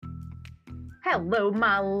Hello,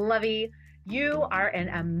 my lovey. You are an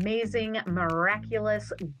amazing,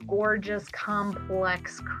 miraculous, gorgeous,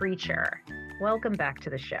 complex creature. Welcome back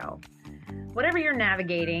to the show. Whatever you're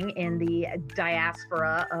navigating in the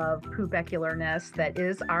diaspora of poopecularness that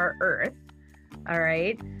is our Earth, all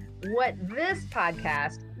right, what this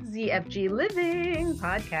podcast, ZFG Living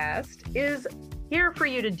Podcast, is here for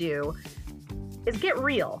you to do is get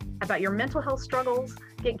real about your mental health struggles,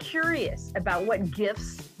 get curious about what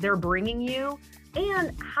gifts they're bringing you,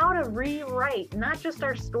 and how to rewrite not just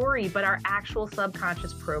our story, but our actual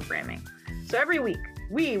subconscious programming. So every week,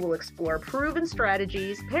 we will explore proven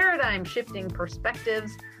strategies, paradigm-shifting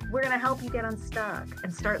perspectives. We're going to help you get unstuck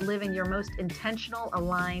and start living your most intentional,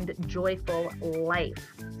 aligned, joyful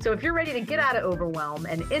life. So if you're ready to get out of overwhelm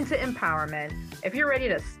and into empowerment, if you're ready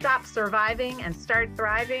to stop surviving and start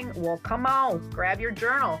thriving, well, come on, grab your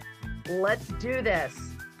journal. Let's do this.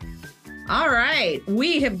 All right.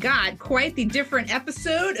 We have got quite the different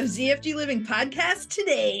episode of ZFG Living Podcast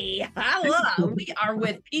today. Hello. We are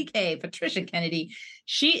with PK, Patricia Kennedy.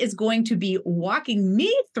 She is going to be walking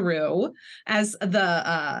me through as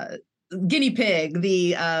the guinea pig,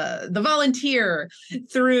 the volunteer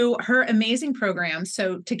through her amazing program.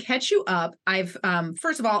 So to catch you up, I've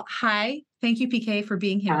first of all, hi. Thank you, PK, for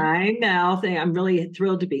being here. Hi, Mel. I'm really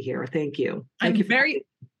thrilled to be here. Thank you. Thank you.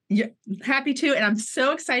 Yeah, happy to. And I'm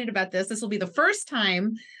so excited about this. This will be the first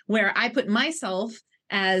time where I put myself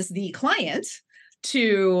as the client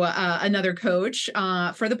to another coach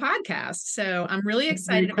for the podcast. So I'm really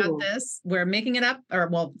excited about this. We're making it up, or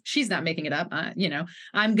well, she's not making it up.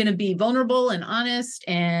 I'm going to be vulnerable and honest.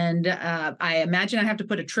 And I imagine I have to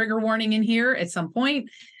put a trigger warning in here at some point.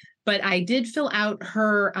 But I did fill out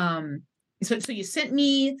her. So you sent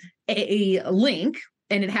me a link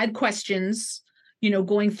and it had questions,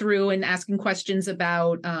 going through and asking questions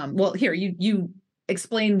about, here, you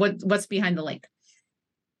explain what's behind the link.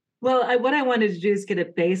 Well, what I wanted to do is get a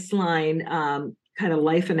baseline kind of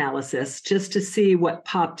life analysis just to see what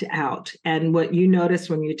popped out. And what you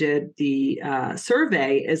noticed when you did the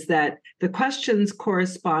survey is that the questions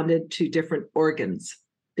corresponded to different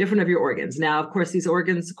of your organs. Now, of course, these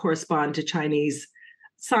organs correspond to Chinese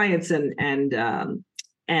science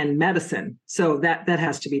and medicine. So that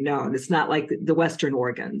has to be known. It's not like the Western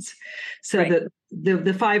organs. So right.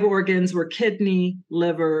 the 5 organs were kidney,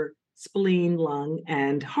 liver, spleen, lung,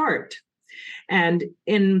 and heart. And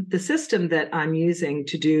in the system that I'm using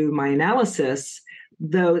to do my analysis,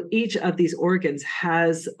 though each of these organs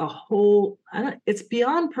has a whole, it's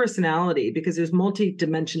beyond personality because there's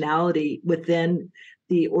multidimensionality within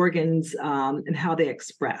the organs and how they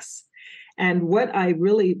express. And what I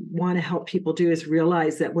really want to help people do is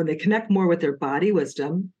realize that when they connect more with their body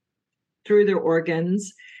wisdom through their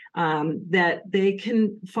organs, that they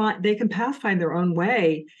can pathfind their own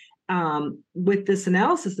way. With this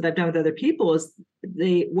analysis that I've done with other people, is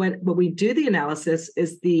when we do the analysis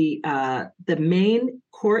is the main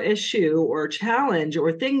core issue or challenge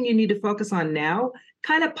or thing you need to focus on now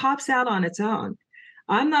kind of pops out on its own.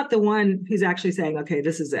 I'm not the one who's actually saying, okay,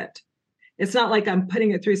 this is it. It's not like I'm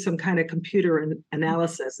putting it through some kind of computer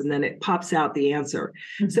analysis and then it pops out the answer.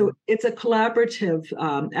 Mm-hmm. So it's a collaborative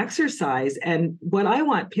exercise. And what I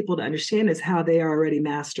want people to understand is how they are already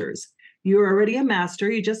masters. You're already a master.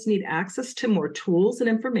 You just need access to more tools and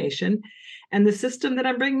information. And the system that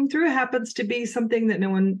I'm bringing through happens to be something that no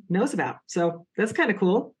one knows about. So that's kind of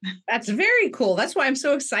cool. That's very cool. That's why I'm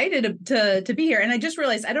so excited to be here. And I just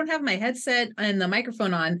realized I don't have my headset and the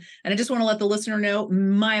microphone on. And I just want to let the listener know,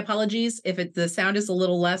 my apologies if the sound is a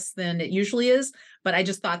little less than it usually is. But I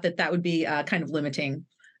just thought that would be kind of limiting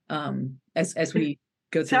as we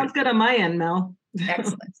go through. Sounds good on my end, Mel.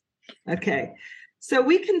 Excellent. Okay. So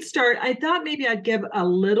we can start. I thought maybe I'd give a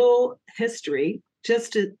little history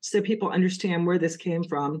just so people understand where this came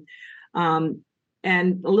from, and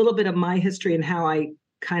a little bit of my history and how I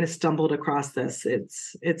kind of stumbled across this.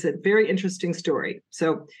 It's a very interesting story.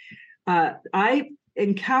 So I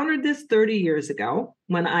encountered this 30 years ago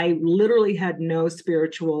when I literally had no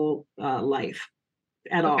spiritual life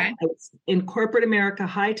at all. I was in corporate America,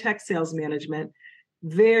 high-tech sales management,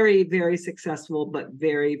 very, very successful, but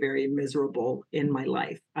very, very miserable in my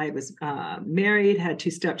life. I was married, had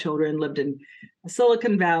 2 stepchildren, lived in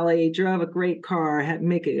Silicon Valley, drove a great car, had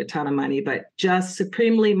making a ton of money, but just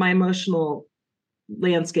supremely, my emotional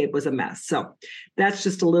landscape was a mess. So that's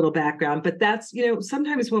just a little background. But that's,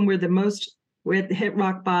 sometimes when we hit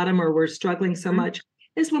rock bottom or we're struggling so much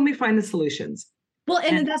is when we find the solutions. Well,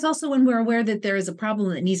 and that's also when we're aware that there is a problem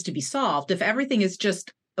that needs to be solved. If everything is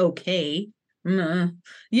just okay,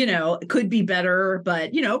 it could be better,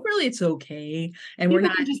 but really it's okay. And we're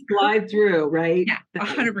not just glide through, right? Yeah,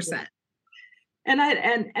 100%.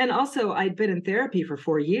 And also I'd been in therapy for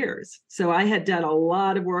 4 years. So I had done a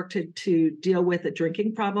lot of work to deal with a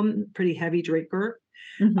drinking problem, pretty heavy drinker.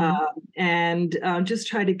 And just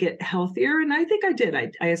try to get healthier. And I think I did.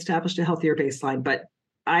 I established a healthier baseline, but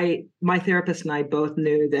my therapist and I both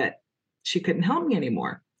knew that she couldn't help me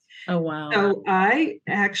anymore. Oh, wow. So I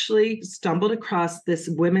actually stumbled across this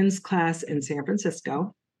women's class in San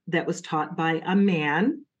Francisco that was taught by a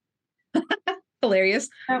man. Hilarious.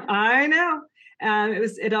 I know.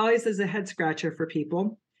 It always is a head scratcher for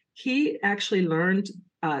people. He actually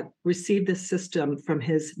received this system from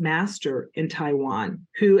his master in Taiwan,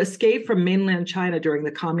 who escaped from mainland China during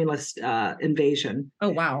the communist invasion. Oh,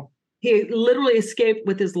 wow. He literally escaped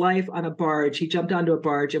with his life on a barge. He jumped onto a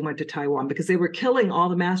barge and went to Taiwan because they were killing all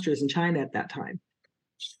the masters in China at that time.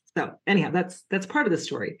 So anyhow, that's part of the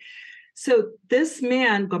story. So this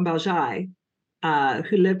man, Gumbao Zhai,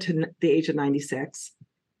 who lived to the age of 96,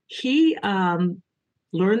 he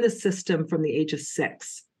learned the system from the age of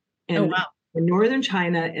 6 in northern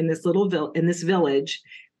China in this village.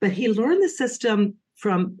 But he learned the system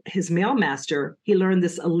from his male master. He learned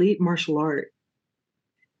this elite martial art.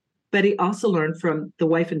 But he also learned from the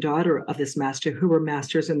wife and daughter of this master, who were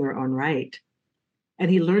masters in their own right. And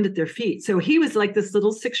he learned at their feet. So he was like this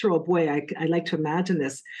little 6-year-old boy. I like to imagine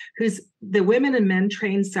this, who's the women and men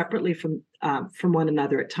trained separately from one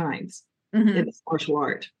another at times in this martial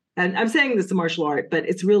art. And I'm saying this is a martial art, but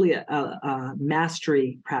it's really a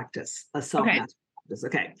mastery practice, a self-mastery practice.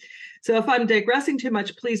 Okay. So if I'm digressing too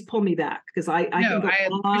much, please pull me back, because I can go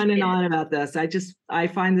on and on about this. I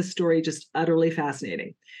find this story just utterly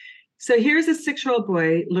fascinating. So here's a 6-year-old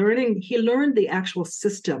boy he learned the actual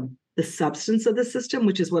system, the substance of the system,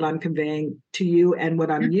 which is what I'm conveying to you and what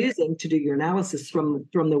I'm using to do your analysis from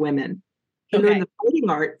the women. He learned the fighting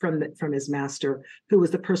art from his master, who was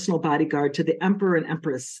the personal bodyguard to the emperor and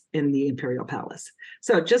empress in the imperial palace.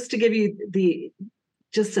 So just to give you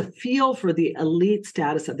just a feel for the elite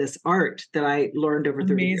status of this art that I learned over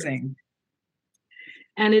 30 years. Amazing.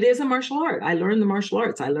 And it is a martial art. I learned the martial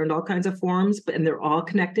arts. I learned all kinds of forms, and they're all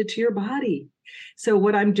connected to your body. So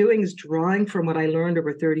what I'm doing is drawing from what I learned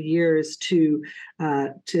over 30 years to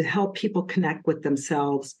help people connect with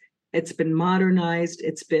themselves. It's been modernized.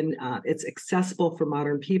 It's accessible for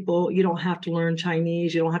modern people. You don't have to learn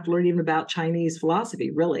Chinese. You don't have to learn even about Chinese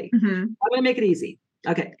philosophy, really. I'm going to make it easy.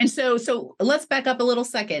 Okay. And so let's back up a little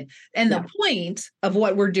second. And the point of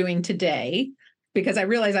what we're doing today, because I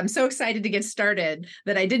realize I'm so excited to get started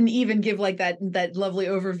that I didn't even give like that lovely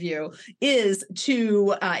overview, is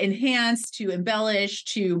to enhance, to embellish,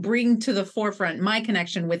 to bring to the forefront my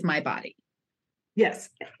connection with my body. Yes.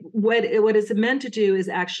 What it's meant to do is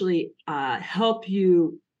actually help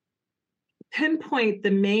you pinpoint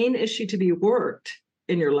the main issue to be worked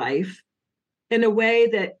in your life in a way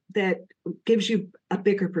that gives you a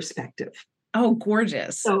bigger perspective. Oh,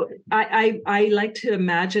 gorgeous. So I like to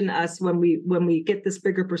imagine us when we get this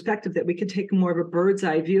bigger perspective, that we can take more of a bird's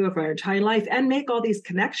eye view of our entire life and make all these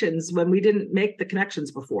connections when we didn't make the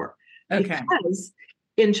connections before. Okay. Because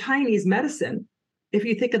in Chinese medicine, if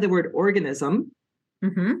you think of the word organism,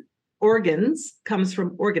 organs comes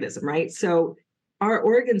from organism, right? So our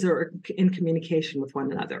organs are in communication with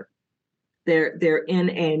one another. They're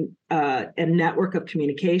in a network of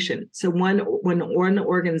communication. So when one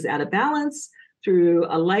organ's out of balance through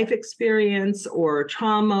a life experience or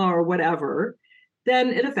trauma or whatever, then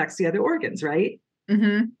it affects the other organs, right?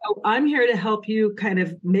 So I'm here to help you kind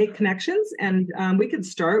of make connections, and we can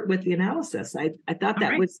start with the analysis. I thought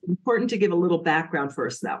that was important to give a little background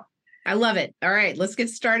first, though. I love it. All right, let's get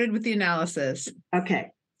started with the analysis. Okay,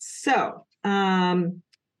 so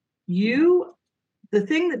the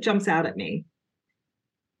thing that jumps out at me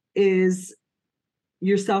is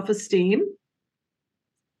your self-esteem,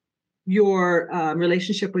 your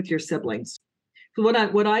relationship with your siblings. So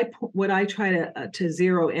what I try to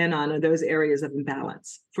zero in on are those areas of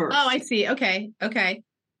imbalance first. Oh, I see. Okay.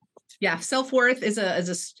 Yeah, self-worth is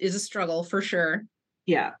a struggle for sure.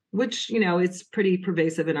 Yeah, which it's pretty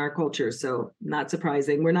pervasive in our culture, so not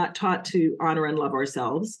surprising. We're not taught to honor and love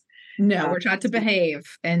ourselves. No, we're taught to behave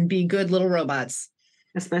and be good little robots.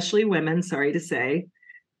 Especially women, sorry to say.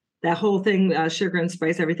 That whole thing, sugar and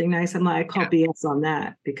spice, everything nice. I call BS on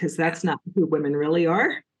that, because that's not who women really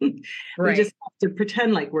are. We just have to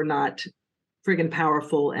pretend like we're not friggin'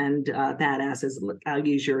 powerful and badasses. I'll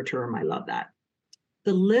use your term. I love that.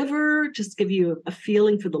 The liver, just give you a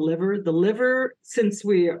feeling for the liver. The liver, since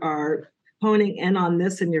we are honing in on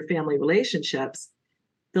this in your family relationships,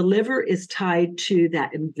 the liver is tied to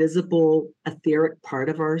that invisible etheric part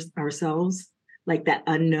of ourselves, like that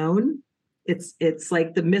unknown. It's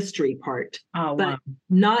like the mystery part, Oh, but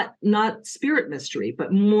wow. not spirit mystery,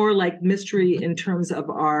 but more like mystery in terms of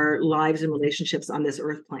our lives and relationships on this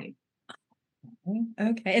earth plane.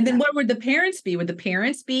 Okay. And then what would the parents be? Would the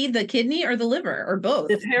parents be the kidney or the liver or both?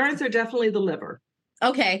 The parents are definitely the liver.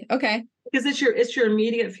 Okay. Okay. Because it's your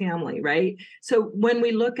immediate family, right? So when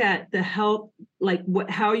we look at the health, like what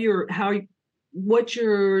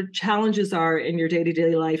your challenges are in your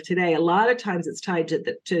day-to-day life today, a lot of times it's tied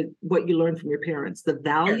to what you learn from your parents. The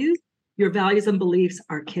values, your values and beliefs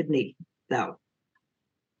are kidney, though.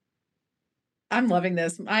 I'm loving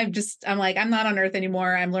this. I'm like, I'm not on earth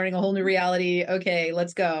anymore. I'm learning a whole new reality. Okay,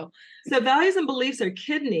 let's go. So values and beliefs are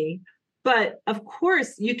kidney, but of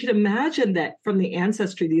course you can imagine that from the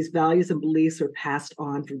ancestry, these values and beliefs are passed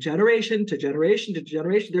on from generation to generation to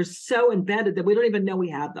generation. They're so embedded that we don't even know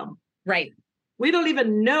we have them. Right. We don't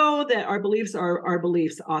even know that our beliefs are our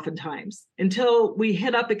beliefs oftentimes until we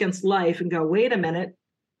hit up against life and go, wait a minute,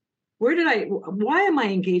 why am I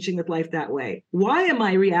engaging with life that way? Why am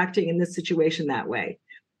I reacting in this situation that way?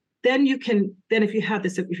 Then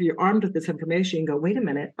if you're armed with this information, you can go, wait a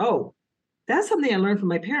minute, oh, that's something I learned from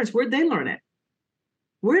my parents. Where'd they learn it?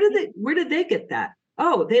 Where did they get that?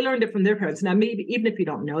 Oh, they learned it from their parents. Now, maybe even if you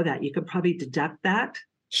don't know that, you can probably deduct that.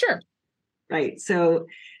 Sure. Right. So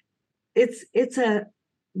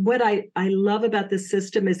what I love about this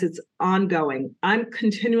system is it's ongoing. I'm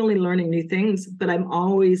continually learning new things, but I'm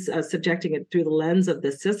always subjecting it through the lens of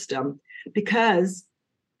the system because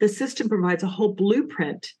the system provides a whole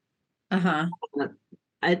blueprint, an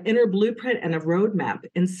inner blueprint and a roadmap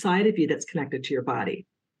inside of you that's connected to your body.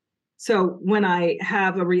 So when I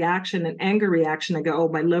have a reaction, an anger reaction, I go, oh,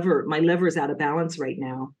 my liver is out of balance right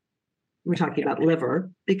now. We're talking about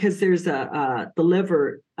liver because there's the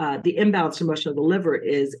liver, the imbalanced emotion of the liver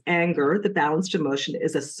is anger. The balanced emotion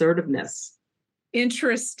is assertiveness.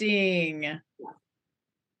 Interesting.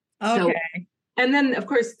 Okay. So, and then of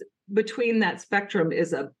course, between that spectrum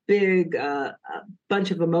is a big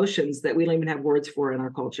bunch of emotions that we don't even have words for in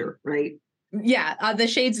our culture, right? Yeah, the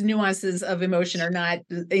shades and nuances of emotion are not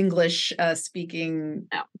English speaking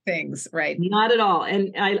things, right? Not at all.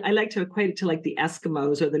 And I like to equate it to like the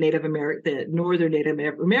Eskimos or the northern Native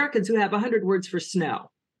Americans who have 100 words for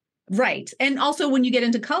snow. Right. And also when you get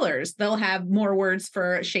into colors, they'll have more words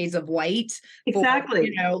for shades of white.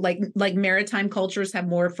 Exactly. For, like maritime cultures have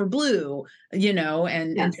more for blue, and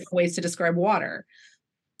different ways to describe water.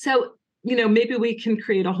 So maybe we can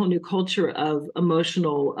create a whole new culture of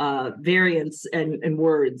emotional variance and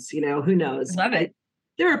words, who knows? Love it.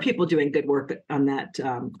 There are people doing good work on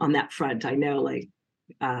that front. I know, like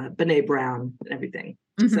Brene Brown and everything.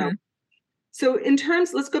 Mm-hmm. So in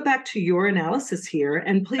terms, let's go back to your analysis here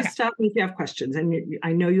and please stop me if you have questions. And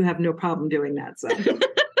I know you have no problem doing that. So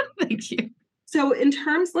thank you. So in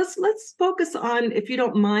terms, let's focus on, if you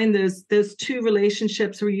don't mind, those two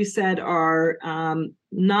relationships where you said are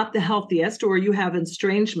not the healthiest, or you have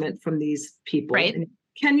estrangement from these people. Right. And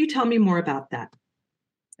can you tell me more about that?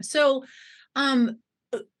 So,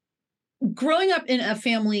 growing up in a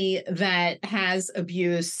family that has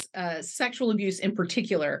abuse, sexual abuse in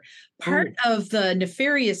particular, part of the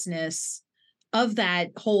nefariousness of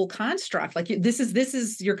that whole construct, like this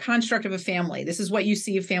is your construct of a family. This is what you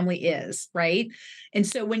see a family is, right? And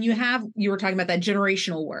so when you were talking about that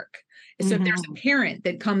generational work. So if there's a parent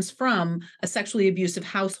that comes from a sexually abusive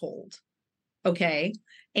household, okay,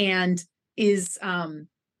 and is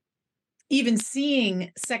even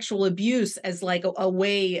seeing sexual abuse as like a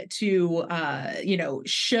way to,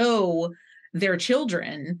 show their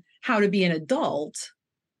children how to be an adult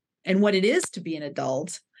and what it is to be an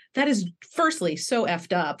adult, that is firstly so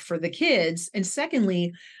effed up for the kids. And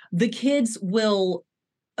secondly, the kids will,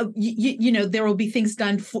 there will be things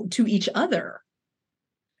done to each other.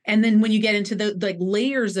 And then when you get into the like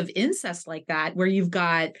layers of incest like that, where you've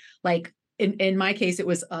got like, in my case, it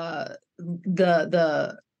was my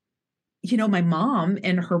mom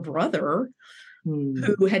and her brother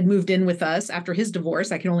who had moved in with us after his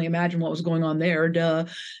divorce. I can only imagine what was going on there. Duh.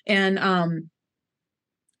 And, and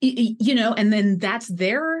then that's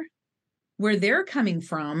where they're coming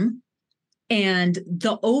from. And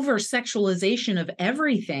the over sexualization of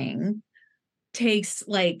everything takes,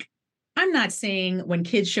 like, I'm not saying when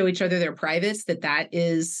kids show each other their privates that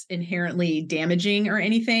is inherently damaging or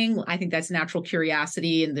anything. I think that's natural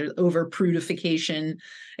curiosity and the over prudification,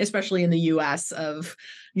 especially in the US, of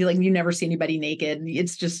you never see anybody naked.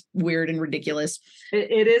 It's just weird and ridiculous.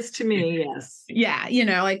 It is to me, yes. Yeah,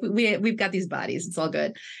 we've got these bodies. It's all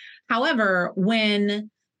good. However, when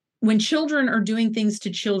children are doing things to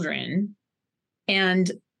children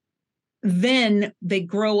and then they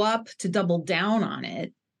grow up to double down on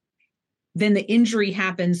it, then the injury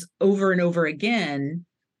happens over and over again.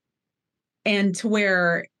 And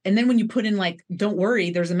then when you put in like, don't worry,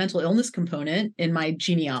 there's a mental illness component in my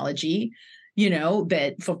genealogy,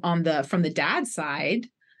 that from the dad's side,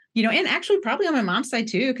 and actually probably on my mom's side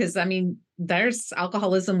too, because I mean, there's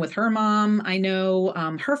alcoholism with her mom. I know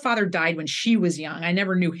her father died when she was young. I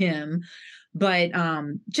never knew him, but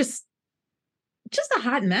just a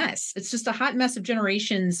hot mess. It's just a hot mess of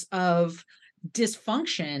generations of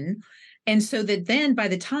dysfunction. And so that then by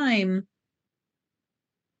the time,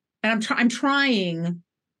 and I'm trying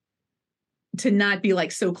to not be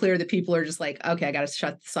like so clear that people are just like, okay, I got to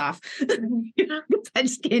shut this off. I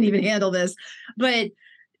just can't even handle this. But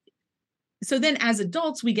so then as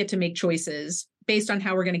adults, we get to make choices based on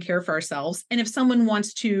how we're going to care for ourselves. And if someone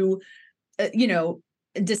wants to,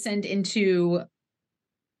 descend into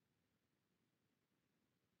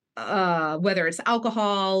whether it's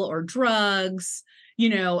alcohol or drugs,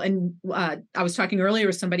 and I was talking earlier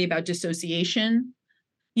with somebody about dissociation,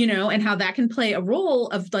 and how that can play a role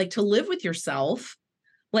of like to live with yourself.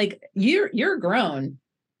 Like you're grown,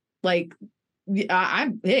 like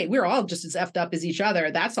hey, we're all just as effed up as each other.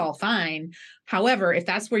 That's all fine. However, if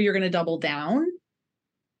that's where you're going to double down,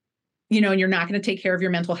 and you're not going to take care of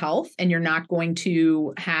your mental health and you're not going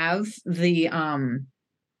to have the,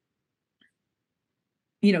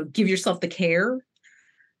 give yourself the care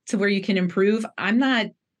to where you can improve. I'm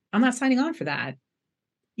not signing on for that.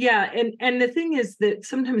 Yeah. And the thing is that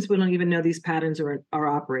sometimes we don't even know these patterns are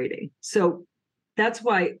operating. So that's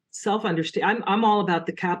why self-understand, I'm all about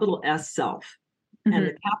the capital S self. Mm-hmm. And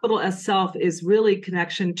the capital S self is really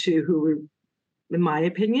connection to who we, in my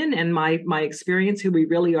opinion, and my experience, who we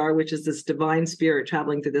really are, which is this divine spirit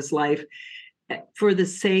traveling through this life for the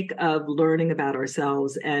sake of learning about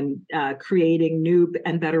ourselves and creating new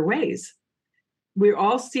and better ways. We're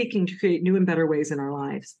all seeking to create new and better ways in our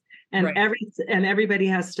lives. And right. Everybody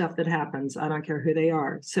has stuff that happens. I don't care who they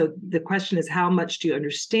are. So the question is, how much do you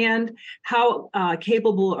understand? How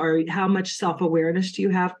capable how much self-awareness do you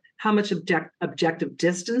have? How much objective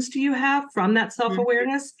distance do you have from that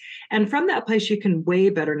self-awareness? Mm-hmm. And from that place, you can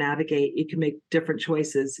way better navigate. You can make different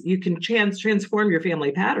choices. You can transform your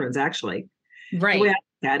family patterns, actually. Right. The way I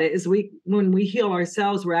look at it is when we heal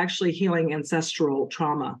ourselves, we're actually healing ancestral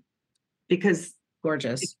trauma. Because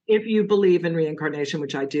gorgeous. If you believe in reincarnation,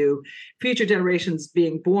 which I do, future generations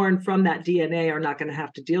being born from that DNA are not going to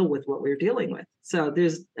have to deal with what we're dealing with. So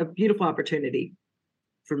there's a beautiful opportunity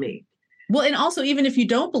for me. Well, and also, even if you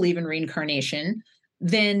don't believe in reincarnation,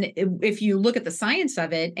 then if you look at the science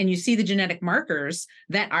of it and you see the genetic markers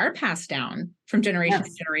that are passed down from generation to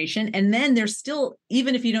generation, and then there's still,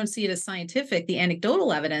 even if you don't see it as scientific, the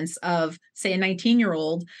anecdotal evidence of, say, a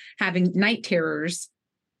 19-year-old having night terrors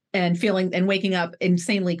and feeling and waking up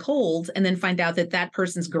insanely cold, and then find out that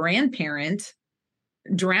person's grandparent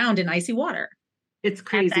drowned in icy water. It's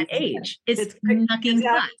crazy. At that age. It's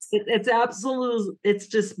nuts. It's absolute. It's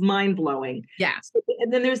just mind blowing. Yeah.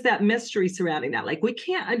 And then there's that mystery surrounding that. Like, we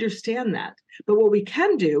can't understand that. But what we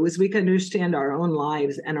can do is we can understand our own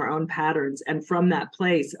lives and our own patterns. And from that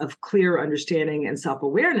place of clear understanding and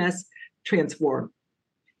self-awareness, transform.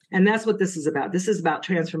 And that's what this is about. This is about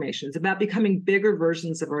transformation. It's about becoming bigger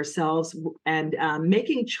versions of ourselves and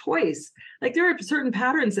making choice. Like, there are certain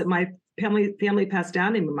patterns that my family passed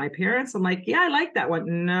down to me, my parents. I'm like, yeah, I like that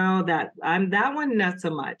one. No, that one, not so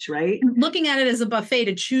much, right? Looking at it as a buffet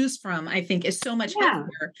to choose from, I think, is so much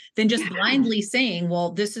healthier than just blindly saying,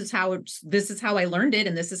 well, this is how I learned it,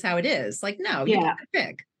 and this is how it is. Like, no, you have to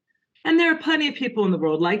pick. And there are plenty of people in the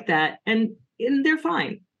world like that, and they're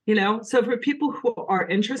fine. So for people who are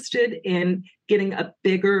interested in getting a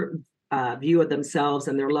bigger view of themselves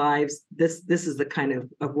and their lives, this is the kind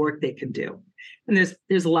of work they can do. And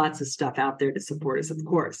there's lots of stuff out there to support us, of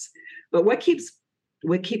course. But what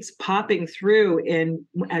keeps popping through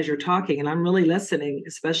as you're talking, and I'm really listening,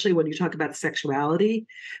 especially when you talk about sexuality,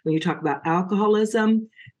 when you talk about alcoholism,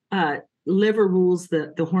 liver rules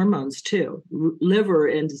the hormones too. Liver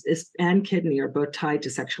and kidney are both tied to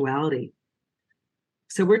sexuality.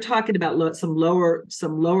 So we're talking about some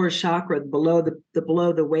lower chakra below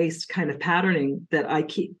the waist kind of patterning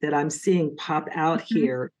that I'm seeing pop out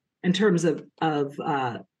here in terms of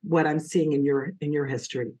what I'm seeing in your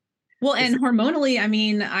history. Well, and hormonally, I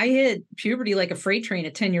mean, I hit puberty like a freight train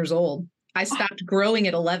at 10 years old. I stopped growing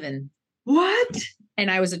at 11. What?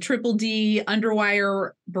 And I was a triple D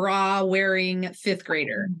underwire bra wearing 5th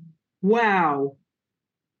grader. Wow.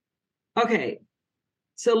 Okay.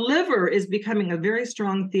 So liver is becoming a very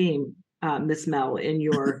strong theme, Miss Mel, in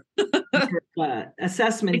your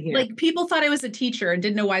assessment here. Like, people thought I was a teacher and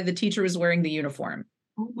didn't know why the teacher was wearing the uniform.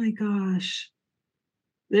 Oh my gosh.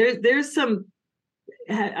 There's some,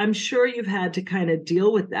 I'm sure you've had to kind of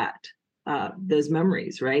deal with that, those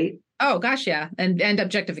memories, right? Oh gosh, yeah. And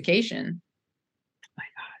objectification. My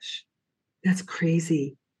gosh, that's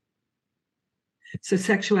crazy. So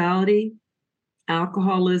sexuality,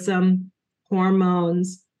 alcoholism,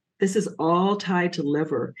 hormones, this is all tied to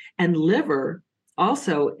liver. And liver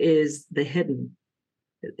also is the hidden.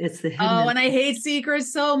 It's the hidden. Oh, and I hate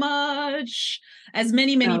secrets so much. As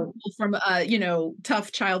many people from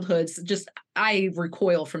tough childhoods, just I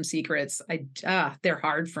recoil from secrets. They're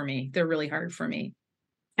hard for me. They're really hard for me.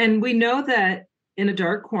 And we know that in a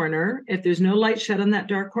dark corner, if there's no light shed on that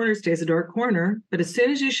dark corner, it stays a dark corner. But as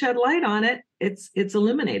soon as you shed light on it, it's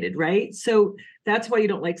eliminated, right? So that's why you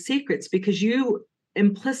don't like secrets, because you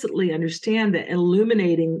implicitly understand that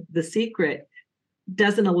illuminating the secret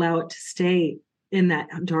doesn't allow it to stay in that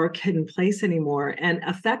dark hidden place anymore and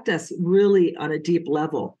affect us really on a deep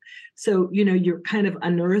level. So, you're kind of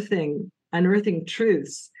unearthing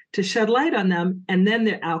truths to shed light on them, and then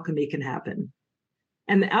the alchemy can happen.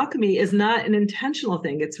 And the alchemy is not an intentional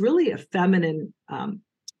thing. It's really a feminine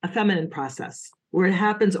process where it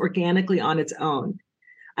happens organically on its own.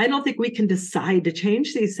 I don't think we can decide to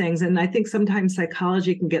change these things. And I think sometimes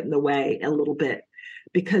psychology can get in the way a little bit,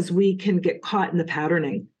 because we can get caught in the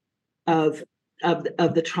patterning of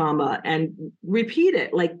the trauma and repeat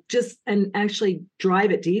it, and actually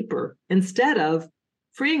drive it deeper instead of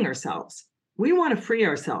freeing ourselves. We want to free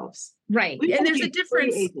ourselves. Right. And there's a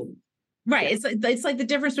difference. Right. Yeah. It's like the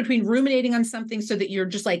difference between ruminating on something so that you're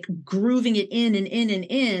just like grooving it in and in and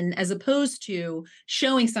in, as opposed to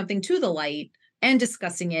showing something to the light and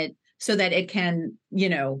discussing it so that it can,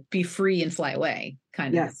 be free and fly away,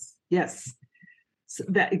 kind of. Yes. So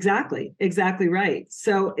that exactly right.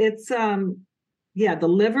 So it's the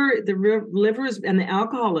livers, and the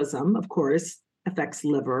alcoholism, of course, affects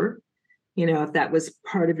liver. If that was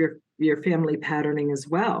part of your family patterning as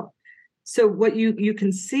well. So what you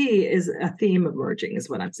can see is a theme emerging, is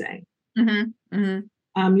what I'm saying. Mm-hmm.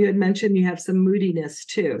 Mm-hmm. You had mentioned you have some moodiness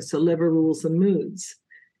too. So liver rules the moods.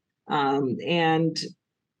 And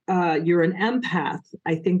you're an empath.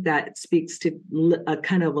 I think that speaks to a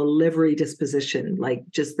kind of a livery disposition, like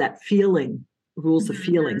just that feeling rules the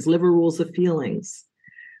feelings. Liver rules the feelings.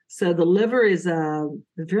 So the liver is a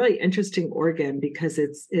very interesting organ, because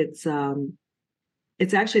it's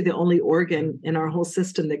actually the only organ in our whole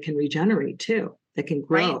system that can regenerate too, that can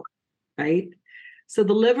grow, right? So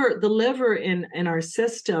the liver in our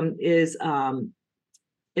system is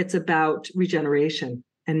it's about regeneration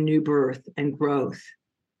and new birth and growth.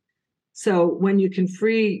 So when you can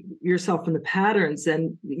free yourself from the patterns,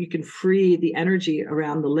 then you can free the energy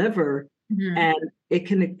around the liver, and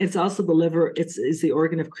it's also the liver, is the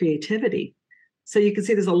organ of creativity. So you can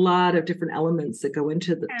see there's a lot of different elements that go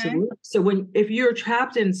into the liver. So if you're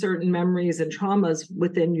trapped in certain memories and traumas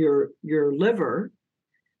within your liver,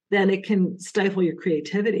 then it can stifle your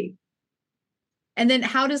creativity. And then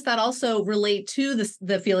how does that also relate to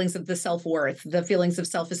the feelings of the self-worth, the feelings of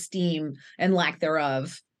self-esteem and lack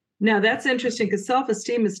thereof? Now that's interesting, because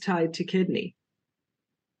self-esteem is tied to kidney.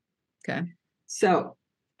 Okay. So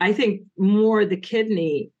I think more the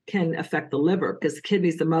kidney can affect the liver, because the kidney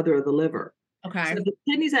is the mother of the liver. Okay. So if the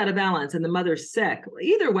kidney's out of balance and the mother's sick,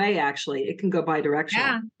 either way, actually, it can go bi-directional.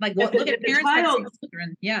 Yeah. Like look at parents that see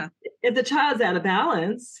children. Yeah. If the child's out of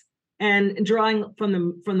balance and drawing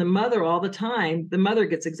from the mother all the time, the mother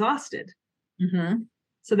gets exhausted. Mm-hmm.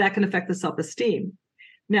 So that can affect the self-esteem.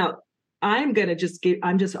 Now, I'm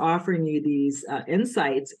just offering you these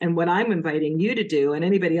insights, and what I'm inviting you to do, and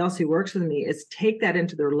anybody else who works with me, is take that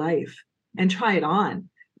into their life and try it on.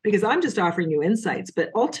 Because I'm just offering you insights, but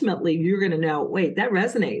ultimately you're going to know, wait, that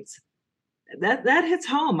resonates. That hits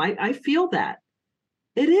home. I feel that.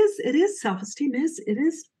 It is self-esteem. It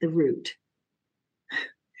is the root.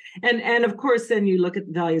 And of course, then you look at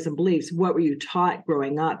values and beliefs. What were you taught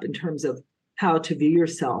growing up in terms of how to view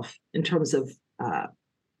yourself, in terms of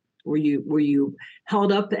were you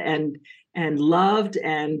held up and loved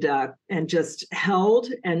and just held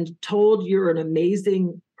and told you're an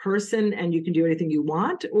amazing person and you can do anything you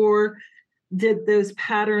want? Or did those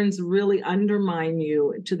patterns really undermine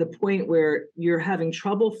you to the point where you're having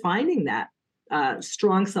trouble finding that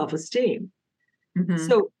strong self-esteem? Mm-hmm.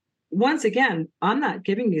 So once again, I'm not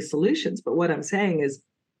giving you solutions, but what I'm saying is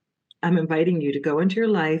I'm inviting you to go into your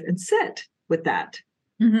life and sit with that.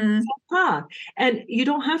 Mm-hmm. And you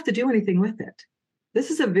don't have to do anything with it. This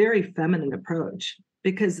is a very feminine approach.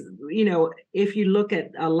 Because, if you look at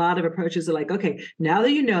a lot of approaches are like, okay, now that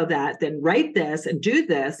you know that, then write this and do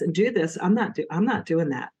this and do this. I'm not doing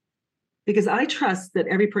that, because I trust that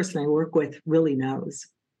every person I work with really knows.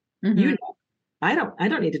 Mm-hmm. You know, I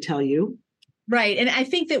don't need to tell you. Right. And I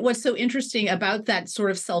think that what's so interesting about that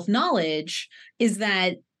sort of self-knowledge is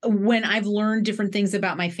that when I've learned different things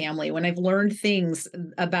about my family, when I've learned things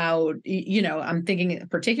about, I'm thinking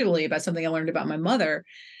particularly about something I learned about my mother,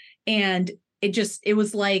 and it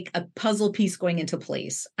was like a puzzle piece going into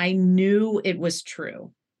place. I knew it was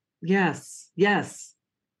true. Yes. Yes.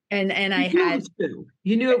 And I You knew had, it was true.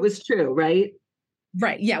 You knew it was true, right?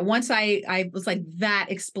 right. Yeah. Once I was like, that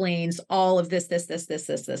explains all of this,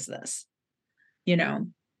 you know?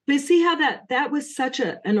 But see how that was such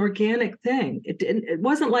an organic thing. It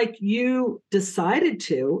wasn't like you decided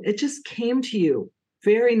to, it just came to you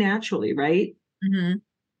very naturally, right? Mm-hmm.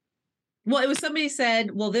 Well, it was somebody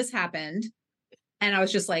said, well, this happened. And I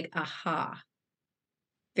was just like, aha.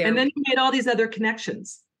 And then you made all these other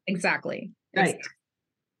connections. Exactly. Right.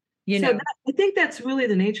 Exactly. I think that's really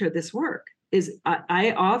the nature of this work is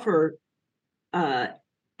I offer an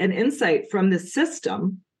insight from the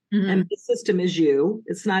system, and the system is you.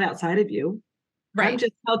 It's not outside of you. Right. I'm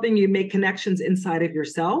just helping you make connections inside of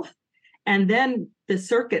yourself. And then the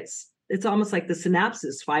circuits, it's almost like the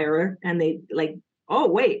synapses fire and they like, oh,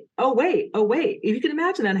 wait. If you can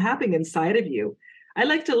imagine that happening inside of you. I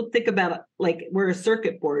like to think about it like we're a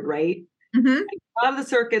circuit board, right? Mm-hmm. A lot of the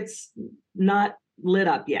circuits not lit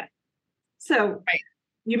up yet. So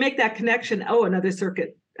you make that connection. Oh, another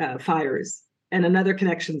circuit fires and another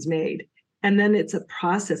connection's made. And then it's a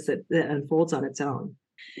process that unfolds on its own.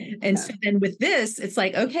 And so then with this, it's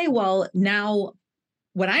like, okay, well, now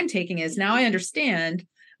what I'm taking is now I understand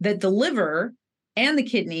that the liver and the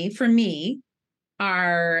kidney for me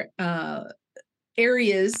are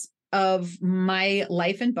areas of my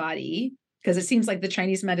life and body, because it seems like the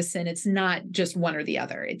Chinese medicine, it's not just one or the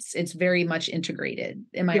other. It's very much integrated.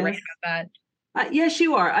 Am I right about that? Yes,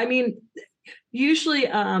 you are. I mean, usually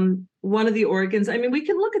one of the organs, I mean, we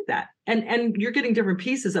can look at that and you're getting different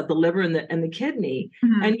pieces of the liver and the kidney,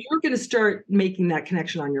 and you're going to start making that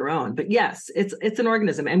connection on your own. But yes, it's an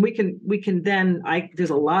organism, and we can then, there's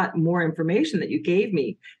a lot more information that you gave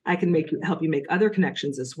me. I can help you make other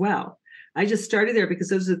connections as well. I just started there because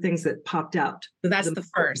those are the things that popped out. So that's the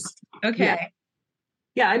first. Okay.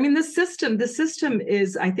 Yeah. I mean, the system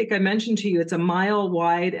is, I think I mentioned to you, it's a mile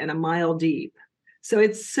wide and a mile deep. So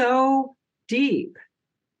it's so deep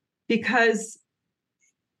because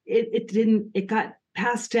it got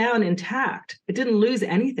passed down intact. It didn't lose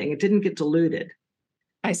anything. It didn't get diluted.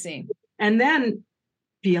 I see. And then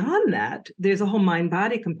beyond that, there's a whole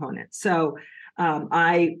mind-body component. So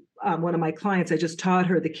one of my clients, I just taught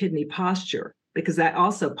her the kidney posture because that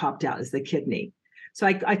also popped out as the kidney. So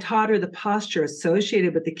I taught her the posture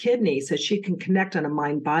associated with the kidney so she can connect on a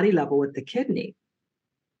mind-body level with the kidney.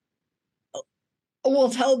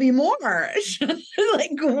 Well, tell me more.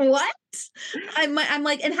 Like what? I'm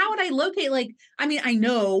like, and how would I locate? Like, I mean, I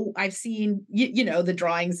know I've seen, the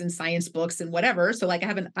drawings in science books and whatever. So like I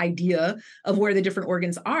have an idea of where the different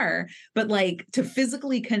organs are, but like to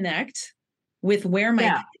physically connect with where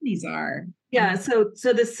my kidneys are. Yeah. So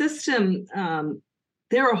the system,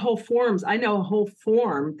 there are whole forms. I know a whole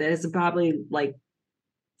form that is probably like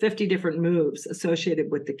 50 different moves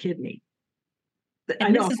associated with the kidney.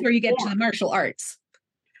 And this is where you get to the martial arts.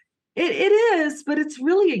 It is, but it's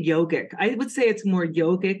really a yogic. I would say it's more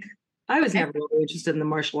yogic. I was never really interested in the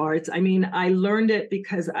martial arts. I mean, I learned it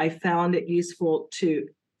because I found it useful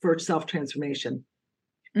for self-transformation.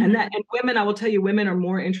 And women, I will tell you, women are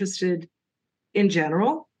more interested in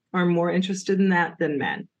general, are more interested in that than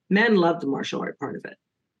men. Men love the martial art part of it.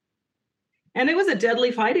 And it was a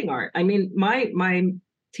deadly fighting art. I mean, my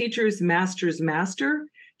teacher's master's master,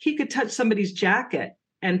 he could touch somebody's jacket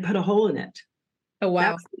and put a hole in it. Oh,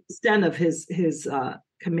 wow. That's the extent of his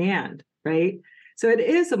command, right? So it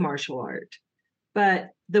is a martial art. But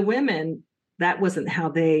the women, that wasn't how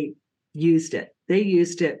they used it. They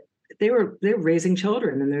used it, they were raising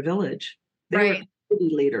children in their village. They were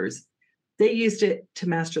city leaders. They used it to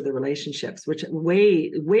master the relationships, which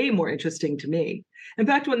way, way more interesting to me. In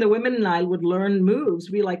fact, when the women and I would learn moves,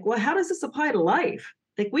 we like, well, how does this apply to life?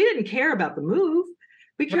 Like, we didn't care about the move.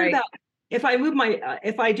 We cared about, if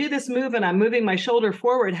I do this move and I'm moving my shoulder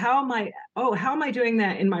forward, how am I doing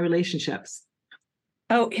that in my relationships?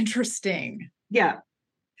 Oh, interesting. Yeah.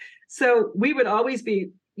 So we would always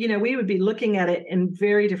be, we would be looking at it in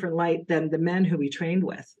very different light than the men who we trained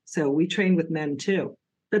with. So we trained with men too.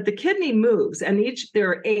 But the kidney moves, and there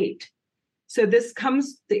are 8. So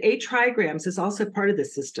the 8 trigrams is also part of the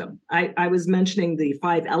system. I was mentioning the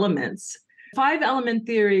 5 elements. 5-element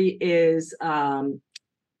theory is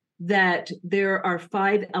that there are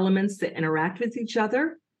 5 elements that interact with each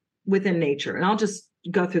other within nature. And I'll just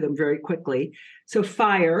go through them very quickly. So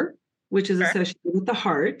fire which is associated with the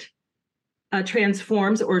heart,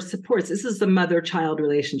 transforms or supports. This is the mother-child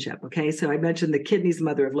relationship. Okay. So I mentioned the kidney's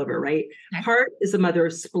mother of liver, right? Okay. Heart is the mother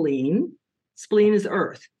of spleen. Spleen is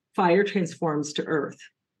earth. Fire transforms to earth.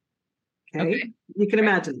 Okay. You can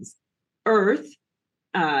imagine this. Earth,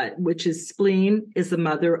 which is spleen, is the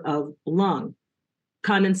mother of lung.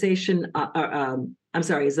 Condensation,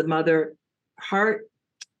 is the mother, heart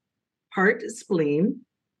is spleen,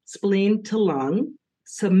 spleen to lung.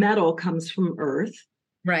 So metal comes from earth.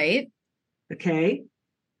 Right. Okay.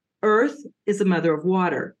 Earth is the mother of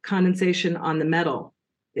water. Condensation on the metal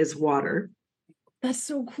is water. That's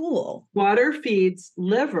so cool. Water feeds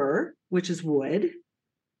liver, which is wood.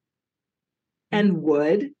 And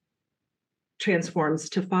wood transforms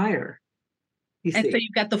to fire. So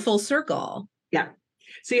you've got the full circle. Yeah.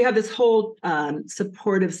 So you have this whole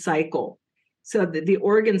supportive cycle. So the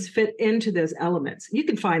organs fit into those elements. You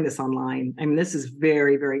can find this online. I mean, this is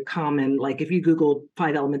very, very common. Like if you Google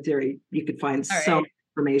 5-element theory, you could find some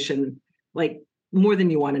information, like more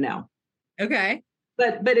than you want to know. Okay.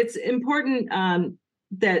 But it's important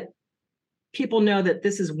that people know that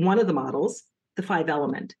this is one of the models, the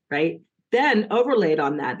 5-element, right? Then overlaid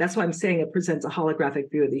on that, that's why I'm saying it presents a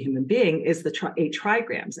holographic view of the human being, is the 8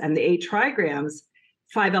 trigrams. And the 8 trigrams,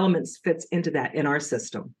 5 elements fits into that in our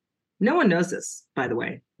system. No one knows this, by the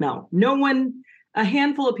way. No one, a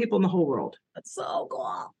handful of people in the whole world. That's so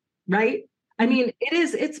cool. Right? I mean,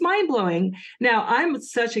 it's mind blowing. Now, I'm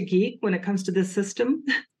such a geek when it comes to this system.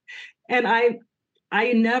 And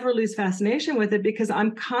I never lose fascination with it because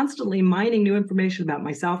I'm constantly mining new information about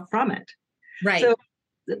myself from it. Right. So,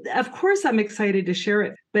 of course, I'm excited to share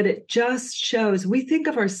it, but it just shows we think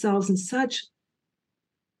of ourselves in such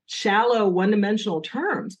shallow, one-dimensional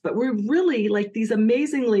terms, but we're really like these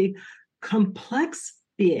amazingly complex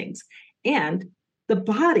beings. And the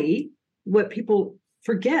body, what people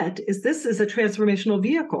forget is this is a transformational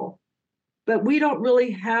vehicle, but we don't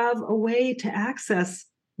really have a way to access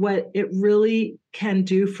what it really can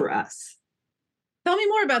do for us. Tell me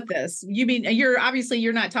more about this. You mean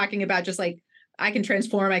you're not talking about just like, I can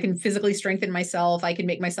transform, I can physically strengthen myself, I can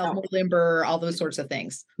make myself more limber, all those sorts of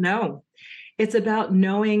things. No, it's about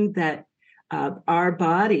knowing that our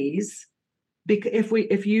bodies,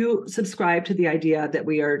 if you subscribe to the idea that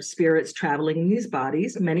we are spirits traveling in these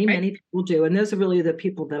bodies, many people do, and those are really the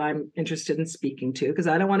people that I'm interested in speaking to, because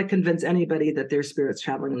I don't want to convince anybody that they're spirits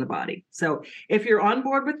traveling in the body. So if you're on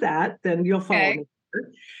board with that, then you'll follow me.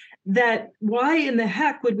 That why in the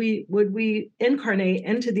heck would we incarnate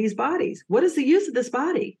into these bodies? What is the use of this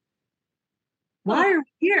body? Why are we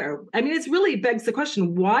here? I mean, it really begs the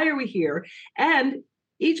question, why are we here? And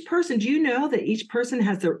each person, do you know that each person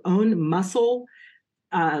has their own muscle,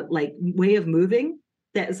 like way of moving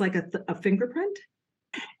that is like a fingerprint?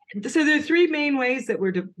 So there are 3 main ways that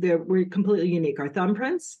we're completely unique. Our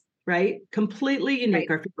thumbprints, right? Completely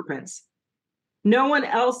unique, our fingerprints. No one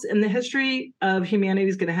else in the history of humanity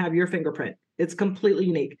is going to have your fingerprint. It's completely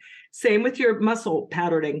unique. Same with your muscle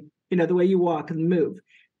patterning, the way you walk and move.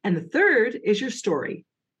 And the third is your story.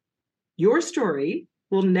 Your story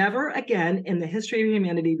will never again in the history of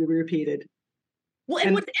humanity be repeated. Well,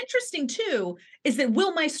 and what's interesting too is that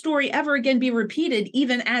will my story ever again be repeated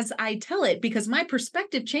even as I tell it? Because my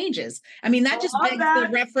perspective changes. I mean, that just begs the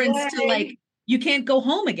reference to like, you can't go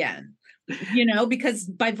home again. Because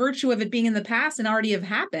by virtue of it being in the past and already have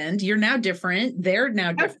happened, you're now different. They're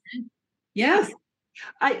now different. Yes.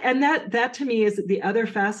 And that to me is the other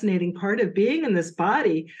fascinating part of being in this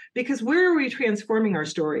body, because where are we transforming our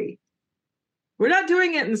story? We're not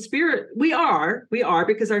doing it in the spirit. We are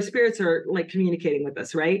because our spirits are like communicating with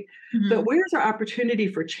us, right? Mm-hmm. But where's our opportunity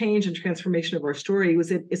for change and transformation of our story?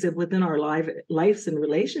 Is it within our lives and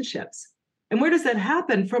relationships? And where does that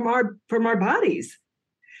happen from our bodies?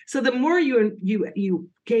 So the more you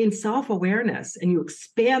gain self-awareness and you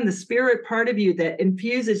expand the spirit part of you that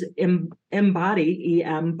infuses embody,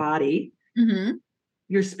 mm-hmm.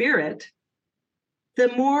 your spirit, the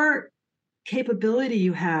more capability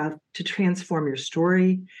you have to transform your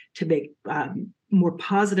story, to make more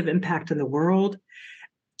positive impact in the world,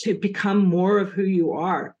 to become more of who you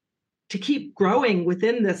are, to keep growing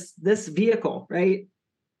within this vehicle, right?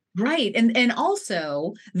 Right. And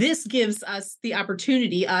also this gives us the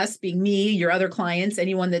opportunity, us being me, your other clients,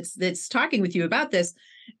 anyone that's talking with you about this,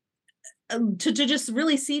 to just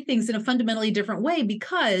really see things in a fundamentally different way,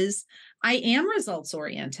 because I am results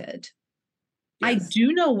oriented. Yes. I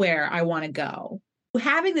do know where I want to go.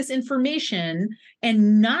 Having this information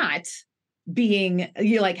and not being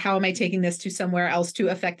like, how am I taking this to somewhere else to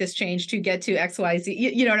affect this change, to get to X, Y, Z?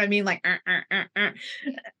 You know what I mean? Like,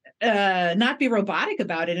 not be robotic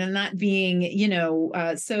about it and not being,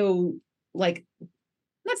 so like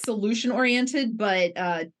not solution oriented, but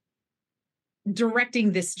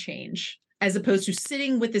directing this change as opposed to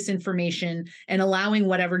sitting with this information and allowing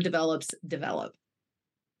whatever develop.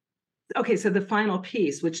 Okay, so the final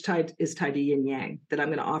piece, which is tied to yin yang, that I'm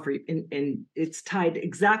going to offer you, and it's tied to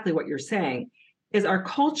exactly what you're saying, is our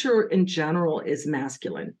culture in general is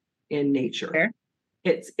masculine in nature. Fair.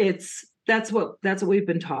 That's what we've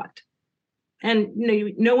been taught, and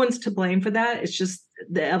no one's to blame for that. It's just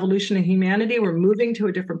the evolution of humanity. We're moving to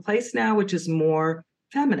a different place now, which is more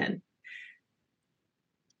feminine.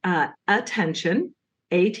 Attention,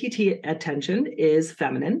 attention is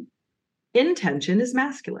feminine. Intention is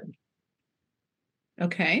masculine.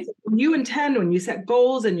 Okay. You intend when you set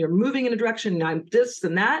goals and you're moving in a direction, and I'm this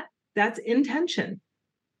and that, that's intention.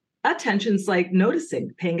 Attention's like noticing,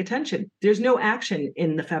 paying attention. There's no action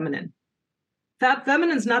in the feminine.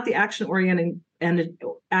 Feminine's not the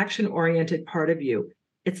action-oriented part of you.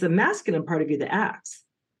 It's the masculine part of you that acts.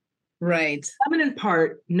 Right. The feminine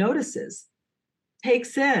part notices,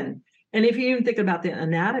 takes in. And if you even think about the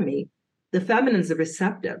anatomy, the feminine's the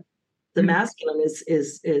receptive. The masculine is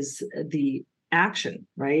the action,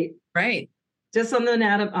 right? Right. Just on an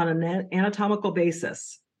anatomical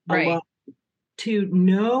basis. Right. To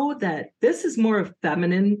know that this is more of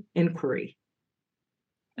feminine inquiry.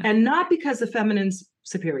 And not because the feminine's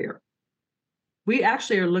superior. We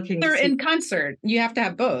actually are looking. They're in concert. You have to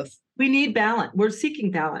have both. We need balance. We're seeking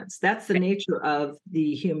balance. That's the nature of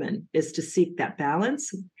the human, is to seek that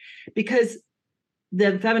balance, because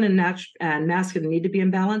the feminine and masculine need to be in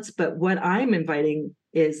balance. But what I'm inviting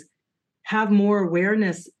is have more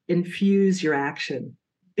awareness infuse your action.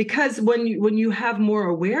 Because when you have more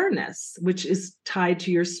awareness, which is tied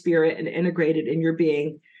to your spirit and integrated in your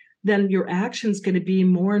being, then your action's going to be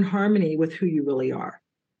more in harmony with who you really are.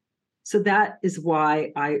 So that is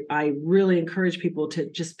why I really encourage people to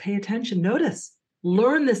just pay attention, notice,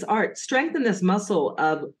 learn this art, strengthen this muscle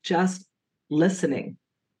of just listening,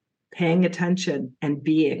 paying attention, and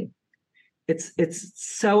being. It's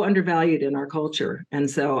so undervalued in our culture. And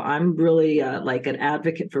so I'm really like an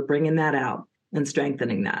advocate for bringing that out and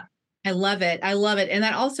strengthening that. I love it. I love it. And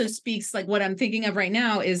that also speaks, like what I'm thinking of right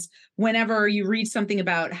now is whenever you read something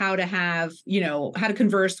about how to have, how to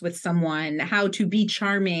converse with someone, how to be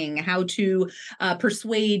charming, how to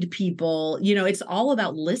persuade people, it's all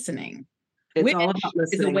about listening. It's all about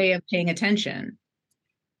listening. Is a way of paying attention.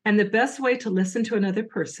 And the best way to listen to another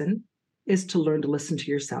person is to learn to listen to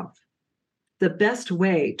yourself. The best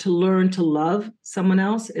way to learn to love someone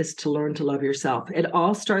else is to learn to love yourself. It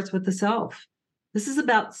all starts with the self. This is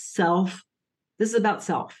about self. This is about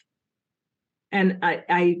self. And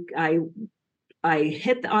I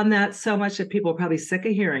hit on that so much that people are probably sick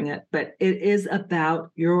of hearing it, but it is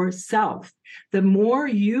about yourself. The more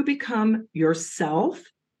you become yourself,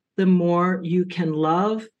 the more you can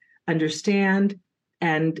love, understand,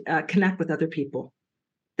 and connect with other people.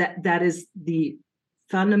 That is the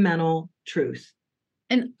fundamental truth.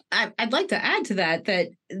 And I'd like to add to that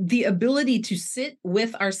the ability to sit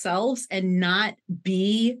with ourselves and not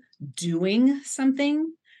be doing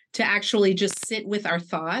something, to actually just sit with our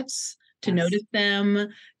thoughts, to notice them,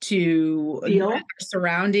 to feel our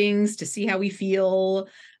surroundings, to see how we feel,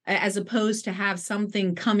 as opposed to have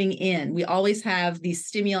something coming in. We always have these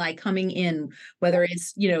stimuli coming in, whether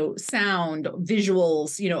it's, sound,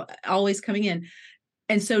 visuals, always coming in.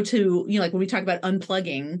 And so to, like when we talk about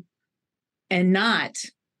unplugging, and not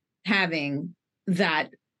having that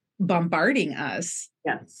bombarding us.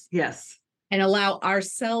 Yes. And allow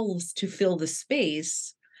ourselves to fill the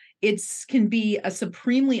space. It can be a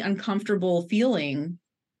supremely uncomfortable feeling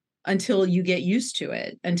until you get used to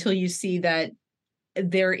it, until you see that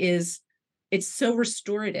it's so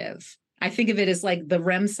restorative. I think of it as like the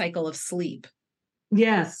REM cycle of sleep.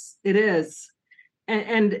 Yes, it is.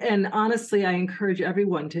 And honestly, I encourage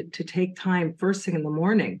everyone to take time first thing in the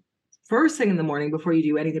morning before you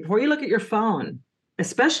do anything, before you look at your phone,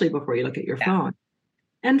 especially before you look at your phone,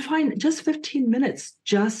 and find just 15 minutes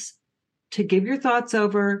just to give your thoughts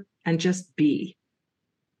over and just be.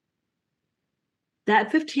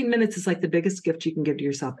 That 15 minutes is like the biggest gift you can give to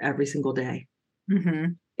yourself every single day. Mm-hmm.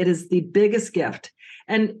 It is the biggest gift.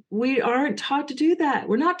 And we aren't taught to do that.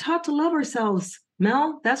 We're not taught to love ourselves,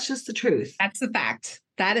 Mel. That's just the truth. That's a fact.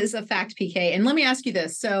 That is a fact, PK. And let me ask you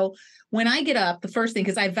this. So when I get up, the first thing,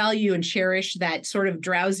 because I value and cherish that sort of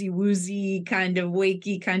drowsy, woozy, kind of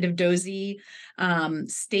wakey, kind of dozy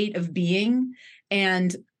state of being.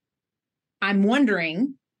 And I'm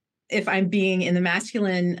wondering if I'm being in the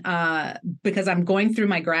masculine because I'm going through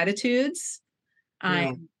my gratitudes.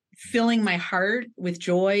 I'm filling my heart with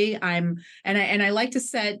joy. I like to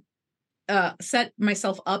set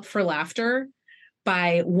myself up for laughter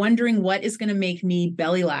by wondering what is going to make me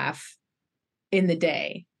belly laugh in the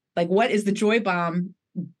day. Like, what is the joy bomb?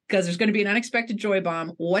 Because there's going to be an unexpected joy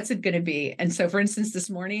bomb. What's it going to be? And so, for instance, this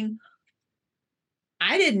morning,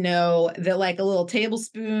 I didn't know that like a little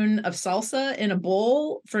tablespoon of salsa in a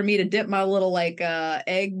bowl for me to dip my little like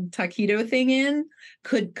egg taquito thing in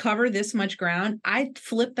could cover this much ground. I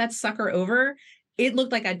flipped that sucker over. It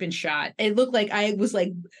looked like I'd been shot. It looked like I was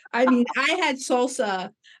like, I mean, I had salsa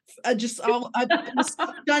it was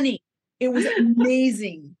stunning. It was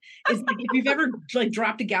amazing. It's like if you've ever like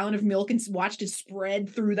dropped a gallon of milk and watched it spread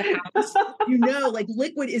through the house, like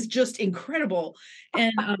liquid is just incredible.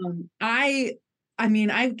 And I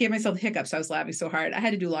mean, I gave myself hiccups. I was laughing so hard. I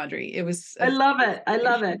had to do laundry. It was. I love it. I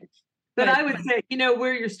love it. But I would say,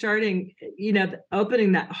 where you're starting,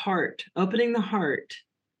 opening the heart.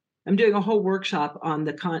 I'm doing a whole workshop on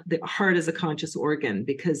the heart as a conscious organ,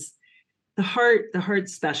 because the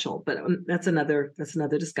heart's special, but that's another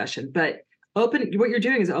discussion. But what you're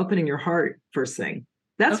doing is opening your heart first thing.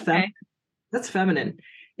 That's feminine. That's feminine.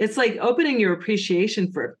 It's like opening your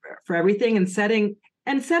appreciation for everything and setting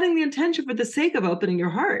the intention for the sake of opening your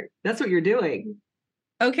heart. That's what you're doing.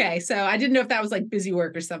 Okay. So I didn't know if that was like busy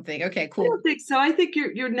work or something. Okay, cool. I don't think so. I think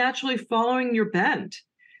you're naturally following your bent,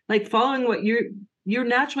 like following what you're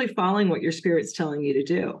naturally following what your spirit's telling you to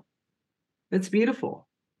do. It's beautiful.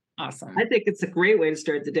 Awesome. I think it's a great way to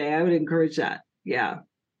start the day. I would encourage that. Yeah.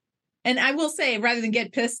 And I will say, rather than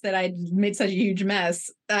get pissed that I made such a huge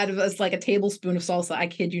mess out of us like a tablespoon of salsa, I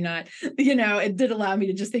kid you not, it did allow me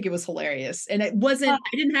to just think it was hilarious. And it wasn't,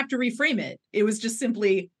 I didn't have to reframe it. It was just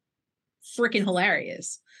simply freaking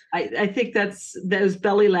hilarious. I think those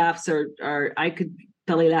belly laughs are I could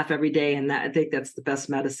belly laugh every day. And I think that's the best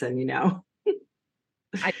medicine,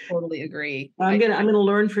 I totally agree. I'm going to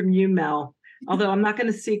learn from you, Mel. Although I'm not going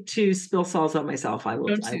to seek to spill salsa on myself. I will.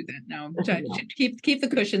 Don't do that. No. Keep the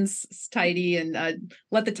cushions tidy and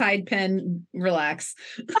let the Tide pen relax.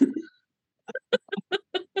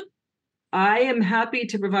 I am happy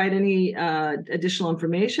to provide any additional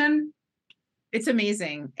information. It's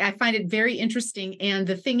amazing. I find it very interesting. And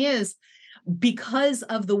the thing is, because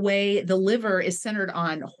of the way the liver is centered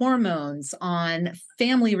on hormones, on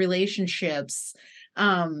family relationships,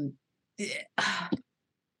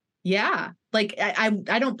 yeah, like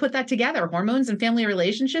I don't put that together. Hormones and family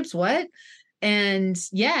relationships, what? And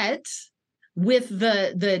yet, with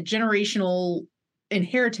the generational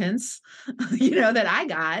inheritance, that I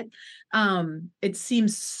got, it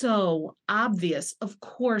seems so obvious. Of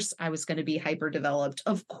course, I was going to be hyper developed.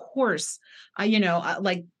 Of course,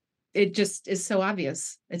 like it just is so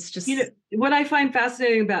obvious. It's just what I find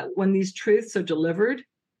fascinating about when these truths are delivered.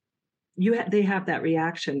 They have that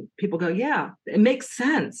reaction. People go, yeah, it makes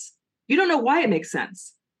sense. You don't know why it makes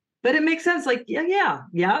sense, but it makes sense. Like, yeah.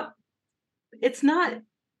 It's not,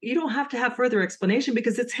 you don't have to have further explanation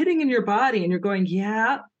because it's hitting in your body and you're going,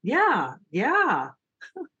 yeah. Mm-hmm.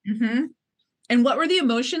 And what were the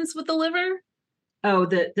emotions with the liver? Oh,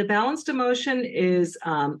 the balanced emotion is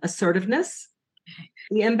assertiveness.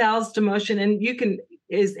 The imbalanced emotion,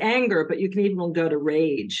 is anger, but you can even go to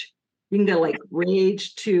rage. You can go like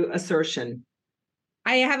rage to assertion.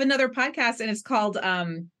 I have another podcast and it's called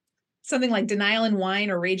something like Denial and Wine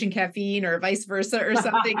or Rage and Caffeine or vice versa or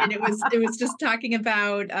something. And it was just talking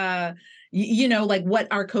about, like what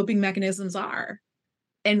our coping mechanisms are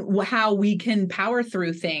and how we can power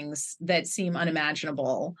through things that seem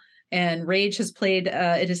unimaginable. And rage has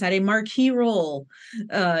it has had a marquee role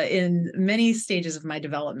in many stages of my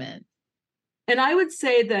development. And I would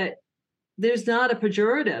say that there's not a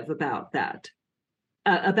pejorative about that,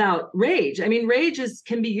 about rage. I mean, rage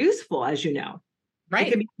can be useful, as you know. Right.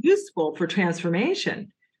 It can be useful for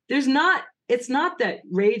transformation. It's not that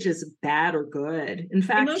rage is bad or good. In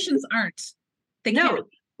fact, emotions aren't.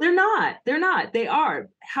 They're not. They are.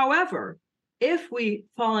 However, if we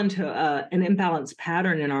fall into an imbalanced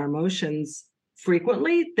pattern in our emotions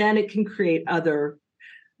frequently, then it can create other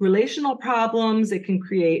relational problems. It can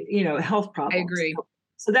create, health problems. I agree.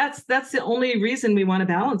 So that's the only reason we want to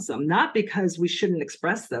balance them, not because we shouldn't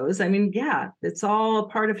express those. I mean, yeah, it's all a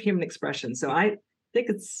part of human expression. So I think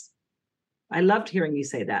I loved hearing you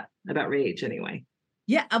say that about rage anyway.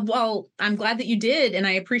 Yeah, well, I'm glad that you did. And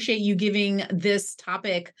I appreciate you giving this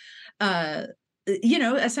topic, a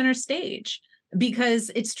center stage. Because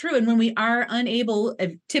it's true. And when we are unable,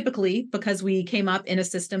 typically because we came up in a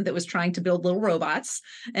system that was trying to build little robots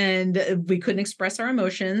and we couldn't express our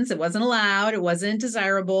emotions, it wasn't allowed, it wasn't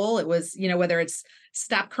desirable. It was, whether it's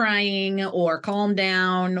stop crying or calm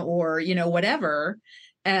down or, whatever.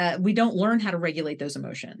 we don't learn how to regulate those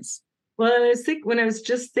emotions. Well, when I was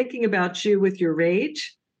just thinking about you with your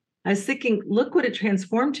rage, I was thinking, look what it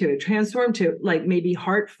transformed to. It transformed to like maybe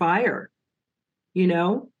heart fire,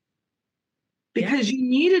 because you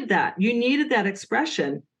needed that. You needed that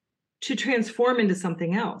expression to transform into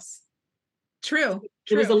something else. True.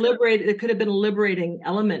 It was it could have been a liberating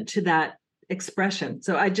element to that expression.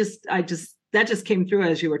 So that just came through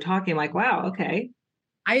as you were talking, like, wow, okay.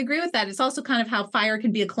 I agree with that. It's also kind of how fire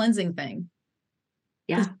can be a cleansing thing.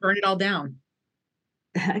 Yeah. Just burn it all down.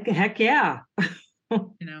 Heck yeah.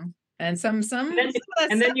 And some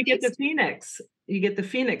and then you get the phoenix. You get the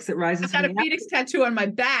phoenix that rises. I've got a phoenix tattoo on my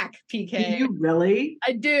back, PK. Do you really?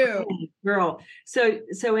 I do. Okay, girl. So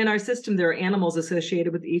in our system, there are animals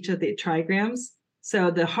associated with each of the trigrams.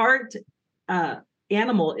 So the heart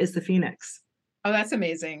animal is the phoenix. Oh, that's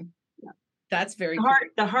amazing. Yeah. That's very cool.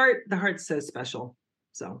 The heart's so special.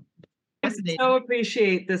 So I so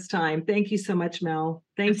appreciate this time. Thank you so much, Mel.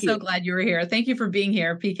 Thank you. So glad you were here. Thank you for being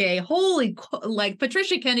here, PK. Like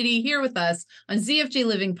Patricia Kennedy here with us on ZFG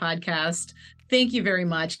Living Podcast. Thank you very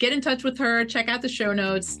much. Get in touch with her. Check out the show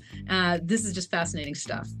notes. This is just fascinating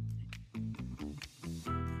stuff.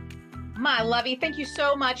 My lovey, thank you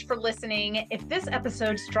so much for listening. If this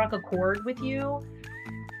episode struck a chord with you,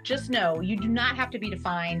 just know you do not have to be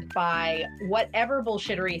defined by whatever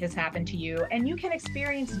bullshittery has happened to you, and you can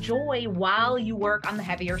experience joy while you work on the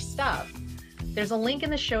heavier stuff. There's a link in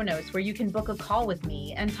the show notes where you can book a call with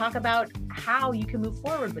me and talk about how you can move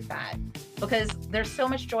forward with that, because there's so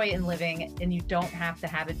much joy in living and you don't have to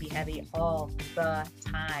have it be heavy all the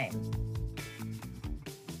time.